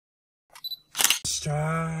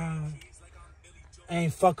stride.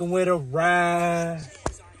 Ain't fucking with a rat.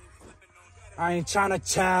 I ain't tryna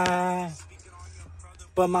chat,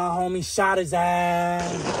 but my homie shot his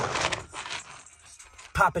ass.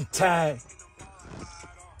 Poppin' tag.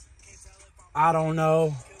 I don't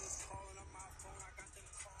know.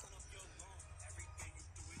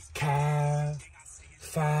 Cab,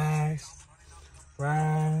 facts,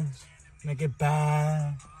 rhymes, make it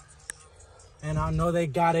bad. And I know they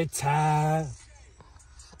got it tagged.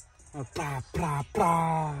 Blah, blah,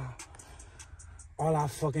 blah. All I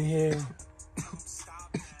fucking hear.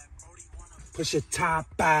 Push your top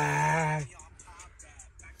back.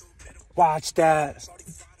 Watch that.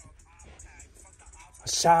 I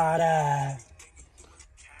shot at.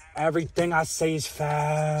 Everything I say is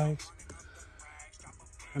facts.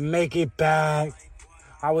 And make it back.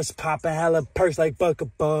 I was popping hella perks like Buck a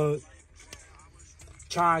Bug.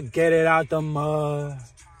 Trying to get it out the mud.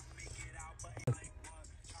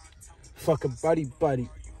 Fuck a buddy.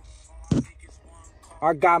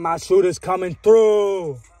 I got my shooters coming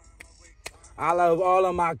through. I love all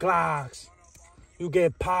of my Glocks. You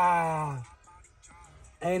get popped.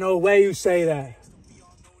 Ain't no way you say that.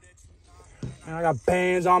 And I got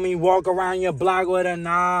bands on me, walk around your block with a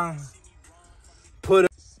 9. Put a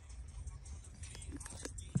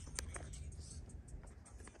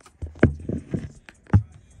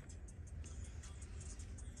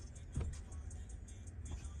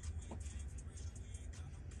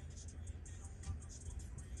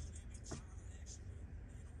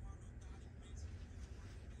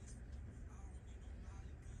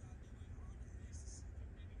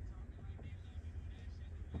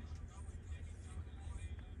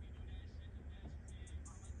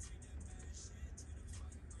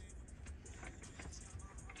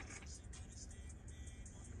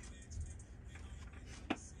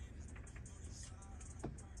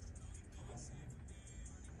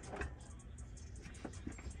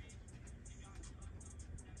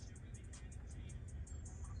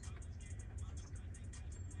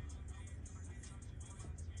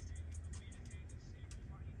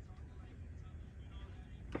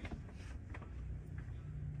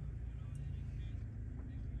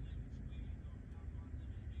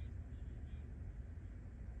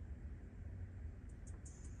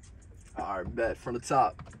Alright, bet. From the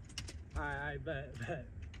top. Alright, bet.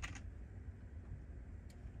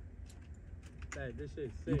 Bet, this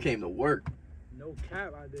shit's sick. You came to work. No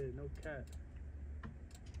cap, I did. No cap.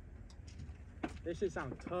 This shit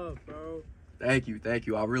sound tough, bro. Thank you.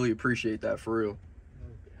 I really appreciate that, for real. No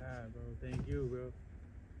cap, bro. Thank you, bro.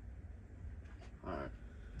 Alright,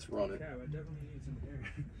 let's run it. No cap, I definitely need some air.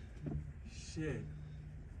 Shit.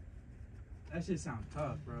 That shit sound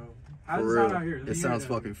tough, bro. How does it sound out here? It sounds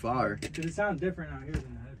fucking fire. Cause it sounds different out here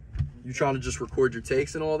than that. You trying to just record your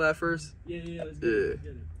takes and all that first? Yeah, let's get it.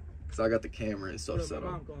 Cause I got the camera and stuff set up.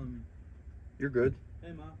 My mom calling me. You're good.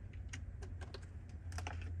 Hey, Mom.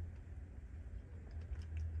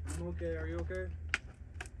 I'm okay. Are you okay?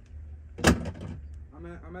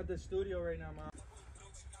 I'm at the studio right now, Mom.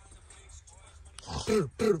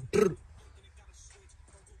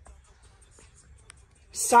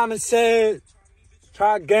 Simon said,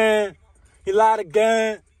 try again. He lied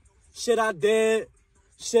again. Shit I did.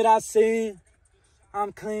 Shit I seen.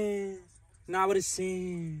 I'm clean. Not what it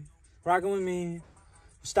seems. Rocking with me.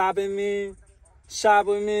 Stopping me. Shop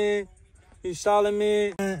with me. You stalling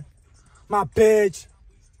me. My bitch.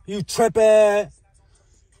 You tripping.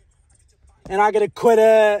 And I get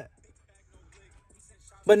acquitted.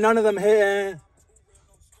 But none of them hitting.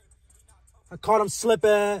 I caught them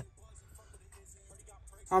slipping.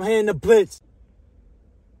 I'm hitting the blitz.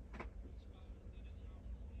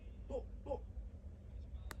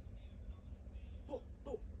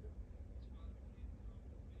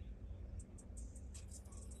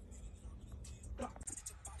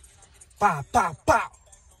 Pow, pow, pow.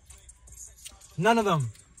 None of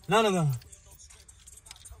them.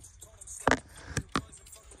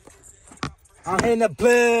 I'm hitting the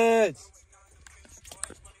blitz.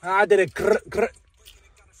 I did it.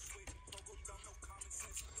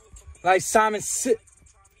 Like Simon sit.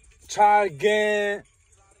 Try again.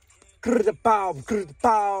 Grr the bow.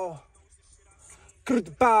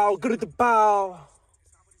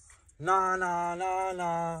 Nah.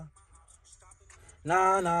 Nah.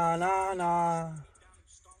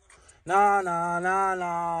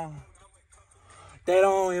 They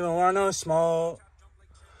don't even want no smoke.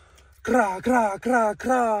 Gra. Gra.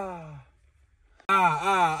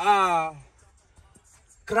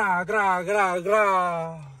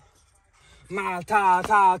 Ma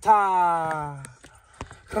ta.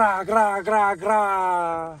 Gra.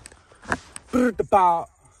 Grr the bow.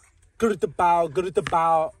 Good at the bow, good at the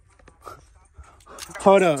bow.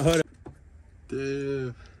 Hold up, hold up.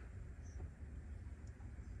 Damn.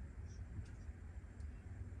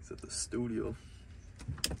 He's at the studio.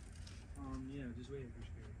 Yeah, just wait for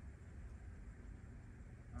sure.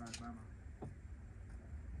 Alright, bye, man.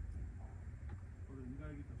 Hold up, you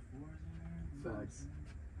gotta get the fours in there. Facts. You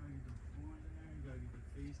gotta get the fours in there. You gotta get the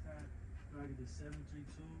face tap. You gotta get the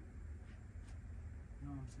 732. You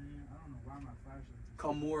know what I'm saying? I don't know why my flashlight.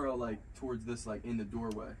 Come more like towards this, like in the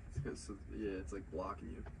doorway, because yeah, it's like blocking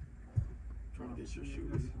you. Trying to get your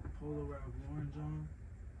shoes. Polo Ralph Lauren's on.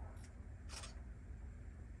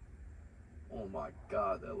 Oh my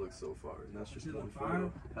God, that looks so far. And that's just Is it one a fire?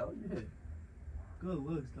 photo. Hell yeah. Good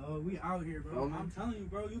looks, dog. We out here, bro. Feel me? I'm telling you,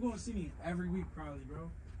 bro. You gonna see me every week, probably, bro.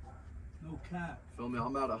 No cap. Feel me?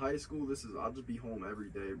 I'm out of high school. I'll just be home every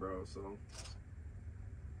day, bro. So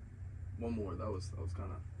one more. That was kind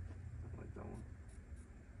of like that one.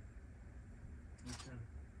 Okay.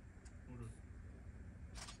 Hold up.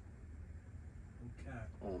 Okay.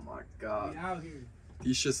 Oh my God. We out here.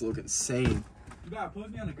 These shits look insane. You gotta post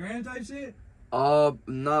me on the gram type shit?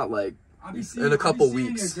 Not like I be seeing, in a couple I be seeing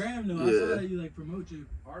weeks. Your gram, though. Yeah. I saw that you like promote your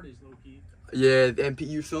artists, low key. Yeah, and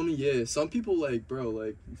you feel me? Yeah, some people like, bro,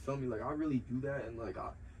 like, you feel me? Like, I really do that, and like,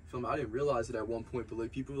 I didn't realize it at one point, but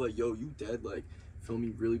like, people are like, yo, you dead? Like, feel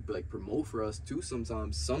me? Really like promote for us too.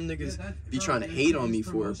 Sometimes some niggas be trying to hate on me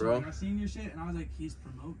for it, bro. Like, I seen your shit, and I was like, he's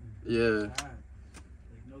promoting. Yeah. Like,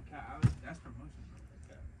 no cap. That's promotion, bro. Like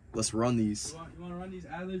that. Let's run these. You want to run these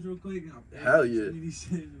ad-libs real quick? Hell yeah.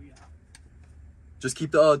 Just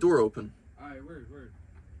keep the door open. Alright, word.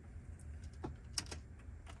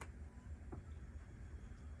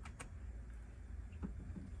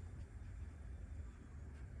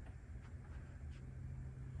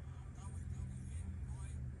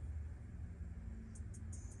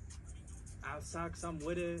 Outside, 'cause I'm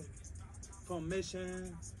with it. For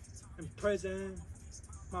mission. In prison.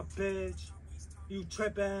 My bitch. You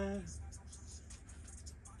tripping.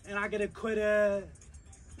 And I get acquitted.